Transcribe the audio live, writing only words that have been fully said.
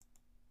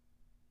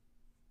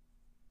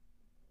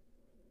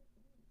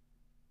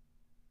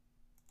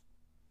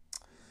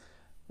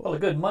Well, a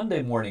good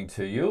Monday morning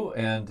to you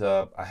and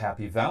a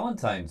happy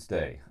Valentine's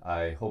Day.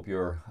 I hope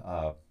you're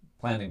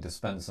planning to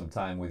spend some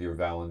time with your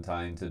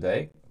Valentine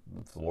today.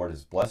 If the Lord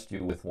has blessed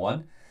you with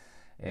one.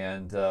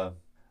 And I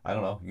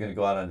don't know, you're going to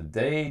go out on a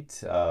date,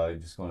 you're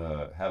just going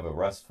to have a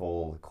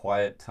restful,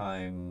 quiet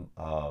time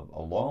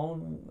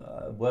alone.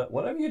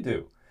 Whatever you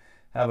do,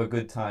 have a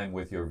good time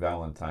with your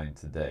Valentine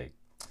today.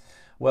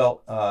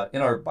 Well,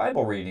 in our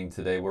Bible reading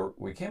today,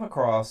 we came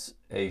across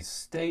a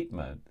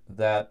statement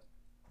that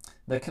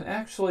can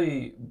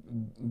actually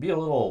be a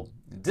little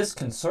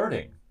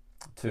disconcerting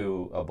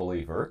to a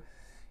believer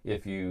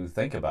if you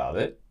think about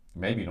it.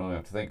 Maybe you don't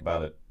have to think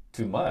about it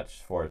too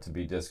much for it to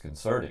be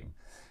disconcerting.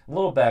 A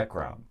little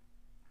background.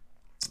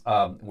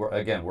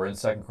 We're in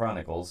Second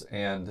Chronicles,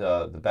 and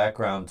the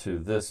background to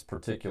this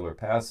particular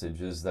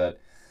passage is that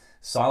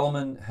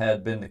Solomon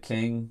had been the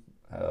king,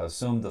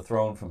 assumed the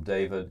throne from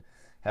David,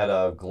 had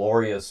a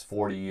glorious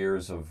 40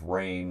 years of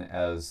reign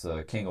as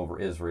king over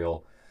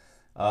Israel.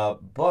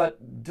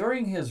 But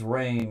during his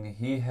reign,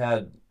 he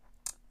had,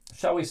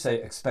 shall we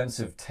say,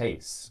 expensive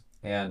tastes.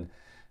 And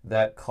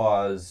that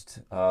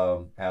caused,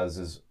 as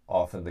is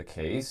often the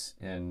case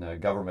in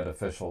government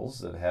officials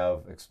that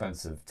have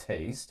expensive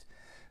taste,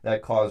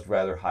 that caused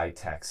rather high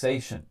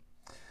taxation.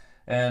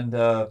 And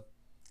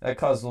that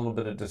caused a little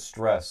bit of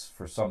distress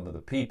for some of the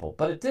people.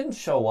 But it didn't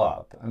show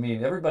up. I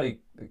mean, everybody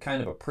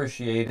kind of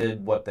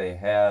appreciated what they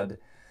had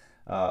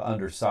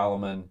under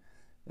Solomon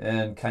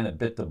and kind of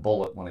bit the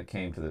bullet when it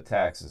came to the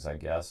taxes, I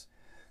guess.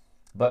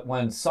 But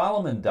when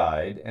Solomon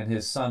died and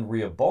his son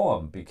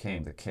Rehoboam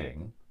became the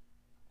king,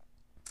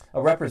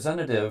 a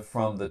representative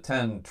from the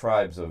 10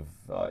 tribes of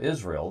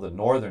Israel, the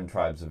northern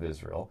tribes of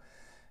Israel,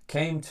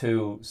 came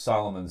to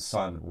Solomon's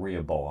son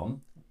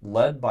Rehoboam,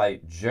 led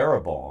by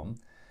Jeroboam.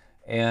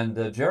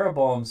 And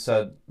Jeroboam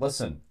said,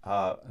 listen,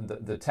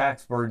 the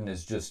tax burden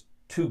is just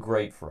too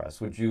great for us.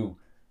 Would you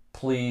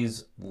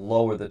please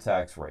lower the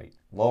tax rate,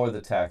 lower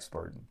the tax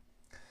burden?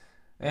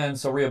 And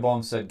so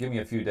Rehoboam said, give me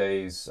a few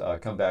days,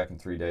 come back in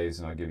 3 days,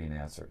 and I'll give you an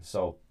answer.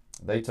 So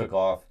they took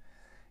off,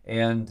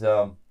 and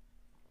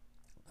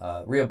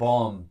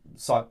Rehoboam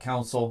sought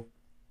counsel,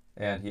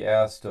 and he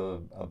asked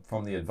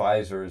from the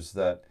advisors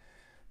that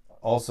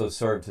also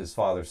served his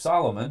father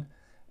Solomon,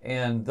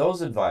 and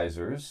those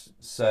advisors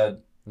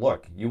said,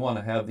 look, you want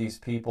to have these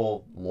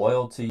people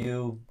loyal to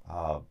you,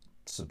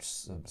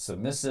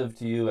 submissive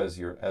to you as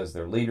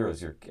their leader,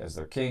 as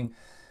their king,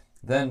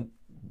 then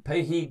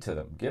pay heed to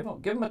them. Give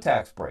them a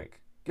tax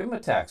break. Give them a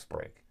tax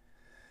break.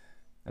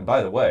 And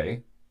by the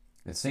way,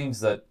 it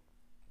seems that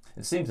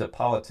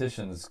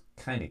politicians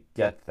kind of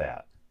get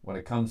that. When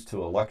it comes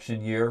to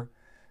election year,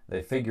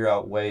 they figure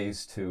out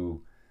ways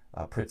to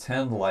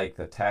pretend like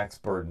the tax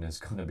burden is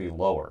going to be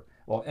lower.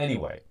 Well,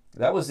 anyway,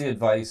 that was the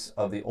advice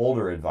of the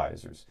older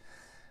advisors.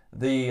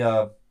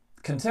 The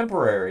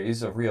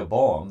contemporaries of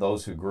Rehoboam,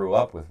 those who grew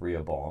up with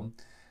Rehoboam,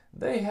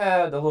 they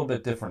had a little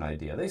bit different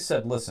idea. They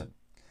said, listen,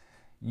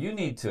 you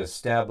need to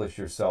establish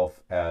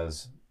yourself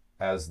as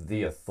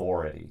the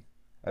authority,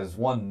 as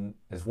one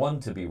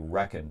to be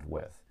reckoned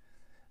with.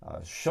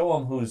 Show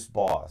them who's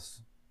boss.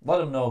 Let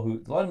them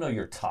know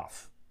you're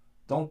tough.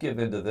 Don't give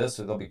in to this,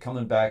 or they'll be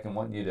coming back and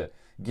wanting you to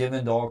give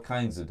in to all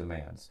kinds of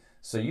demands.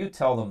 So you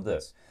tell them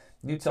this.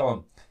 You tell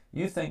them,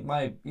 you think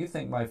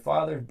my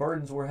father's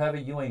burdens were heavy?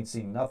 You ain't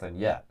seen nothing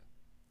yet.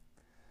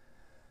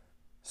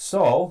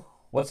 So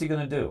what's he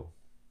going to do?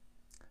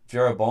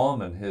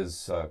 Jeroboam and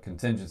his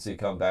contingency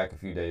come back a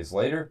few days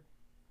later,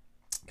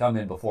 come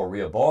in before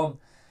Rehoboam,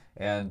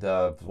 and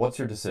what's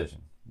your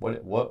decision?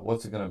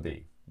 What's it going to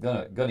be?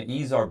 Going to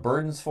ease our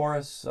burdens for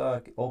us,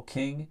 O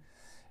king?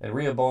 And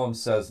Rehoboam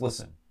says,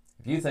 listen,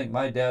 if you think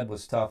my dad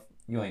was tough,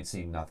 you ain't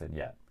seen nothing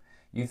yet.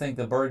 You think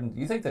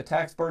the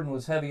tax burden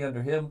was heavy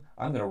under him?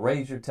 I'm going to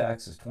raise your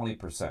taxes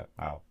 20%.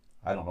 Now,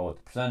 I don't know what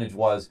the percentage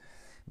was,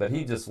 but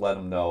he just let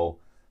him know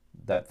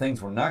that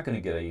things were not going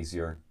to get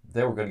easier.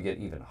 They were going to get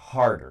even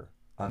harder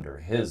under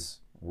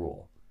his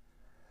rule.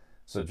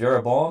 So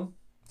Jeroboam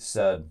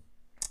said,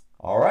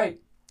 all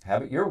right,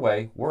 have it your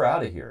way. We're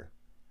out of here.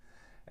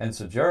 And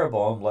so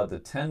Jeroboam led the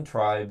 10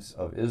 tribes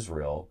of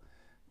Israel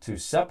to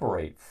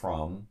separate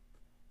from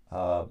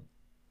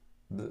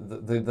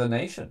the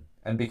nation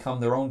and become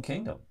their own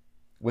kingdom,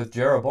 with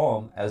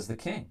Jeroboam as the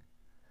king.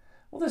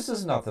 Well, this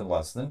is nothing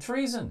less than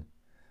treason.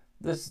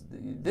 This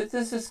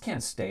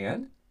can't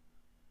stand.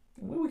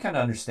 We kind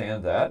of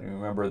understand that. You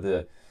remember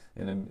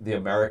in the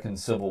American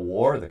Civil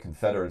War, the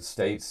Confederate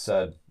States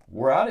said,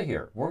 we're out of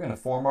here. We're going to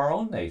form our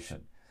own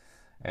nation.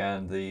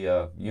 And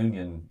the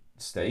Union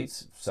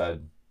States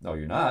said, no,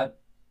 you're not.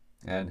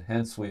 And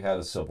hence we had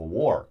a civil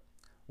war.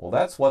 Well,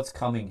 that's what's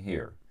coming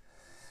here.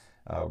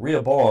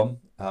 Rehoboam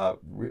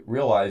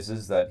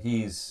realizes that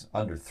he's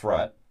under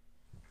threat.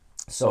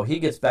 So he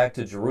gets back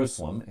to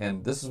Jerusalem,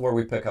 and this is where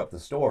we pick up the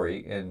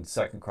story in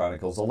 2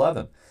 Chronicles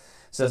 11.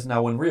 It says,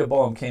 now when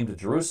Rehoboam came to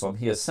Jerusalem,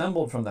 he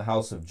assembled from the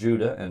house of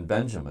Judah and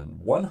Benjamin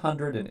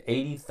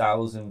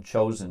 180,000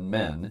 chosen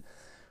men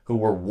who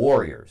were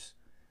warriors.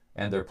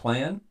 And their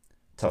plan?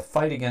 To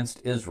fight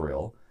against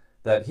Israel,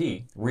 that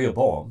he,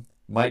 Rehoboam,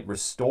 might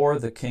restore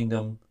the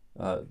kingdom.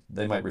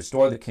 They might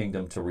restore the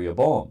kingdom to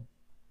Rehoboam.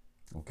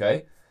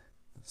 Okay,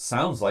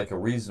 sounds like a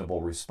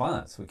reasonable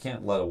response. We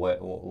can't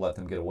let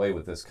them get away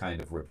with this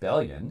kind of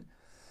rebellion.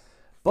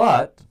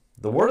 But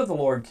the word of the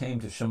Lord came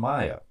to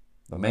Shemaiah,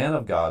 the man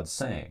of God,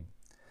 saying,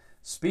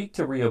 Speak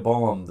to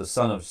Rehoboam, the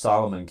son of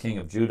Solomon, king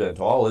of Judah, and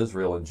to all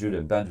Israel and Judah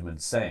and Benjamin,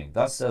 saying,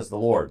 Thus says the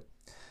Lord,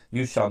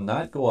 you shall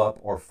not go up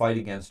or fight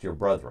against your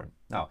brethren.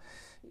 Now,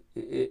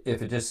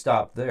 if it just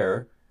stopped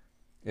there,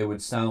 it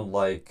would sound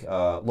like,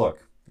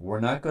 look, we're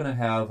not going to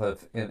have an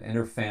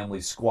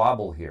interfamily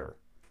squabble here.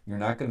 You're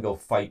not going to go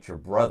fight your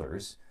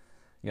brothers.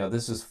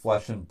 This is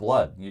flesh and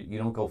blood. You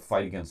don't go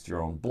fight against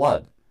your own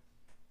blood.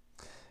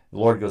 The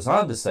Lord goes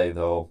on to say,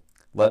 though,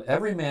 let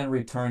every man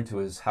return to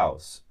his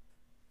house.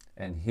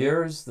 And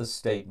here's the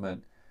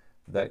statement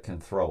that can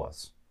throw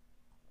us.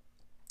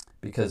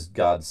 Because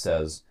God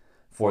says,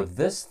 for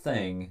this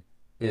thing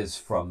is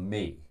from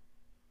me.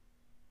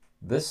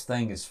 This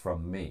thing is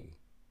from me.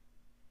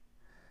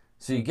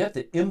 So you get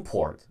the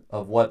import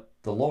of what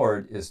the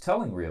Lord is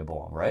telling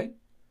Rehoboam, right?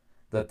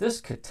 That this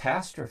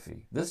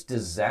catastrophe, this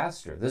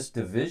disaster, this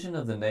division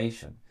of the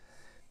nation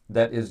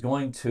that is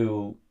going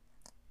to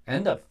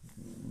end up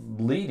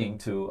leading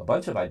to a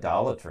bunch of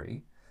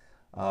idolatry.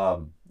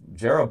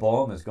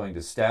 Jeroboam is going to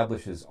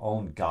establish his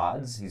own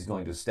gods. He's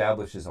going to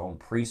establish his own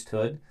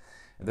priesthood.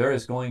 There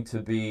is going to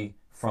be,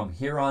 from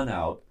here on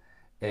out,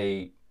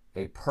 a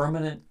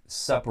permanent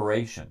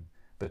separation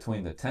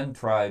between the 10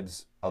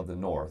 tribes of the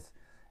north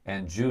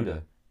and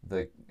Judah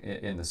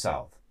in the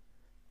south.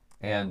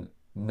 And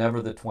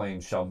never the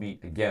twain shall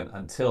meet again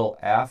until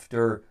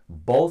after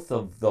both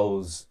of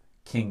those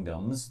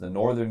kingdoms, the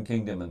northern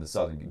kingdom and the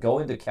southern, go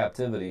into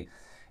captivity,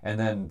 and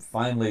then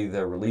finally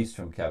they're released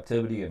from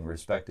captivity in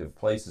respective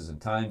places and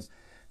times,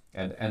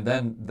 and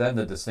then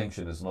the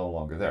distinction is no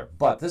longer there.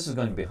 But this is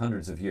going to be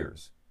hundreds of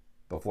years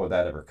before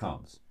that ever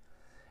comes.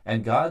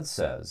 And God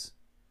says,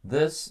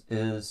 this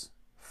is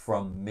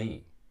from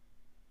me.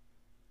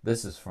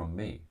 This is from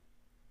me.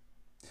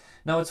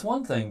 Now, it's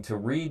one thing to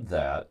read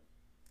that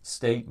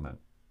statement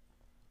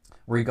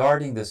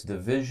regarding this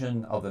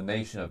division of the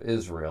nation of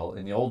Israel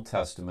in the Old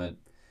Testament,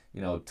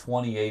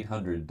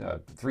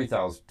 2,800,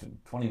 3,000,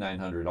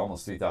 2,900,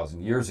 almost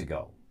 3,000 years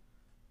ago.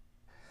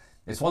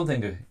 It's one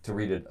thing to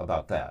read it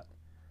about that.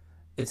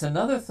 It's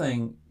another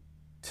thing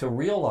to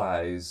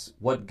realize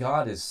what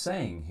God is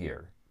saying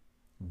here.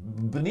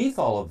 Beneath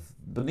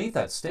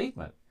that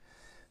statement,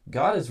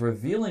 God is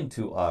revealing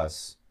to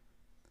us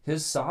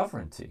his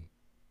sovereignty,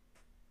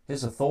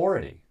 his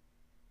authority,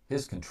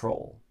 his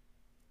control.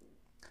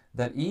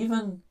 That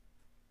even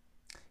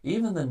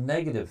the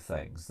negative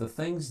things, the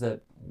things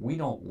that we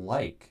don't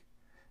like,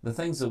 the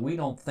things that we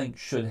don't think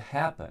should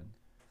happen,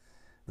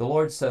 the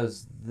Lord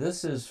says,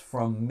 this is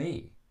from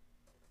me.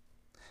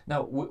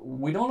 Now,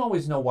 we don't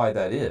always know why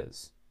that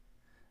is.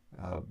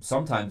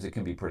 Sometimes it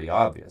can be pretty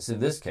obvious. In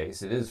this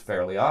case, it is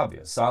fairly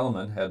obvious.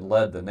 Solomon had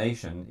led the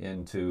nation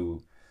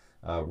into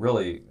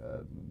the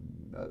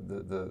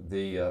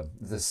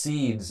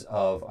seeds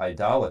of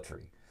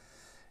idolatry.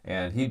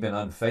 And he'd been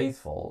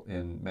unfaithful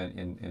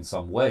in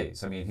some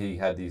ways. I mean, he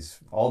had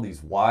all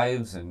these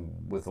wives,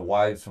 and with the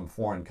wives from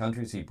foreign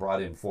countries, he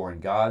brought in foreign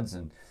gods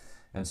and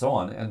so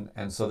on.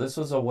 And so this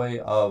was a way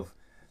of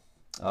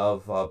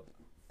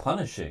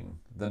punishing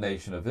the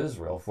nation of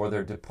Israel for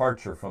their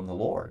departure from the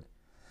Lord.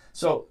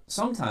 So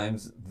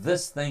sometimes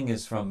this thing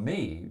is from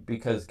me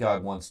because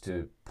God wants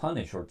to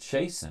punish or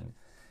chasten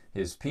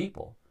his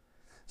people.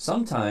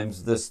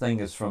 Sometimes this thing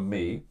is from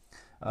me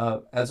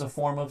as a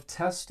form of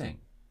testing.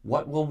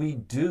 What will we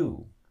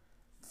do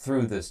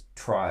through this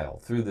trial,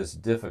 through this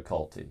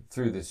difficulty,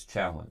 through this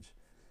challenge?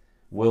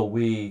 Will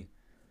we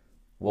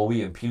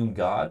impugn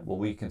God? Will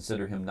we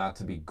consider him not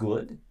to be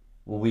good?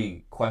 Will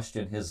we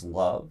question his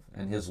love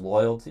and his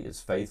loyalty, his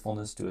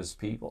faithfulness to his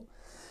people?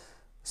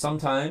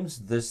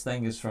 Sometimes this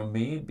thing is from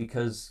me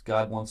because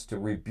God wants to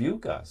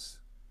rebuke us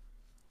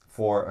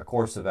for a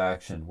course of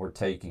action we're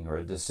taking or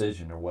a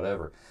decision or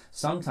whatever.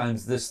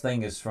 Sometimes this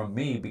thing is from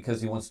me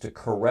because he wants to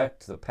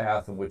correct the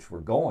path in which we're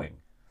going.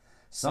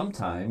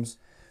 Sometimes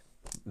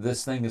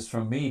this thing is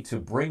from me to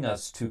bring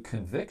us to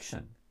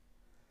conviction.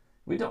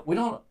 We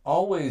can't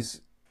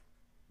always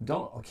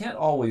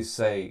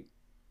say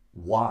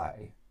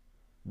why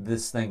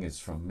this thing is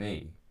from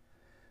me.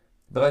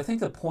 But I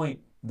think the point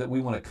that we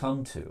want to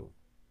come to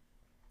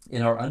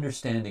in our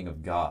understanding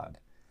of God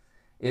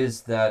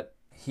is that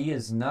he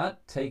is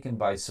not taken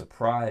by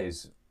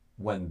surprise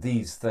when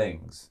these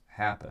things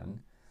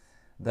happen,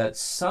 that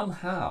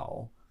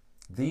somehow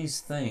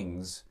these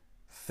things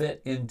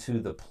fit into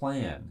the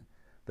plan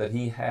that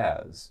he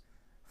has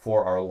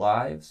for our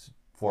lives,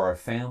 for our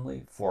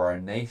family, for our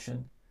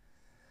nation.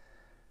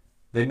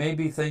 They may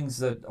be things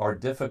that are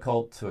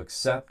difficult to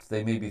accept.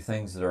 They may be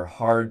things that are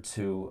hard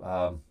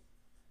to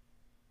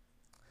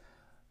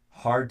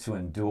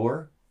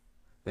endure.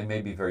 They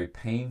may be very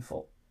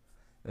painful.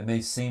 It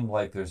may seem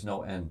like there's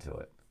no end to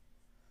it.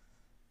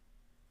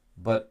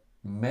 But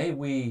may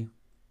we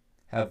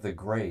have the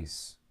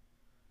grace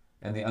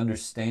and the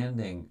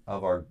understanding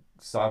of our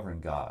sovereign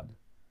God,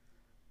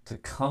 to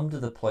come to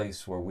the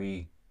place where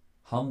we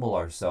humble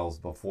ourselves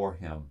before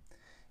Him,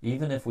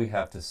 even if we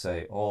have to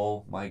say,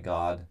 oh my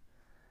God,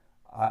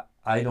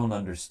 I don't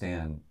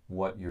understand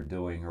what you're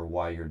doing or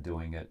why you're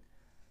doing it,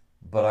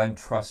 but I'm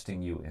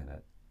trusting you in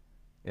it,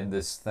 in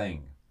this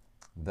thing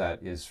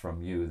that is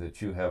from you,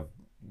 that you have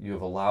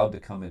allowed to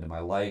come into my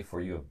life,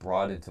 or you have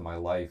brought into my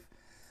life.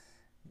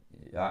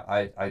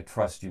 I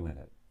trust you in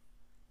it.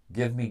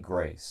 Give me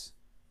grace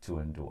to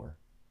endure.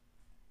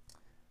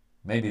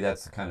 Maybe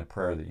that's the kind of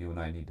prayer that you and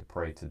I need to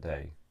pray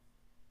today.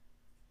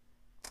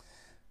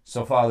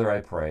 So, Father,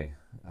 I pray,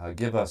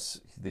 give us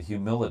the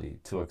humility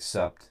to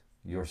accept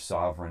your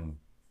sovereign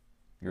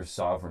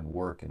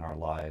work in our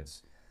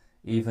lives,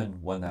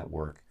 even when that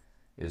work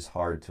is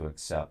hard to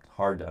accept,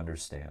 hard to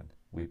understand.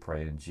 We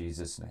pray in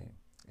Jesus' name.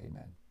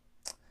 Amen.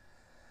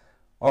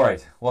 All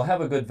right. Well,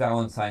 have a good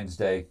Valentine's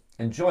Day.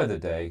 Enjoy the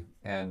day,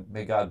 and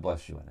may God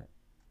bless you in it.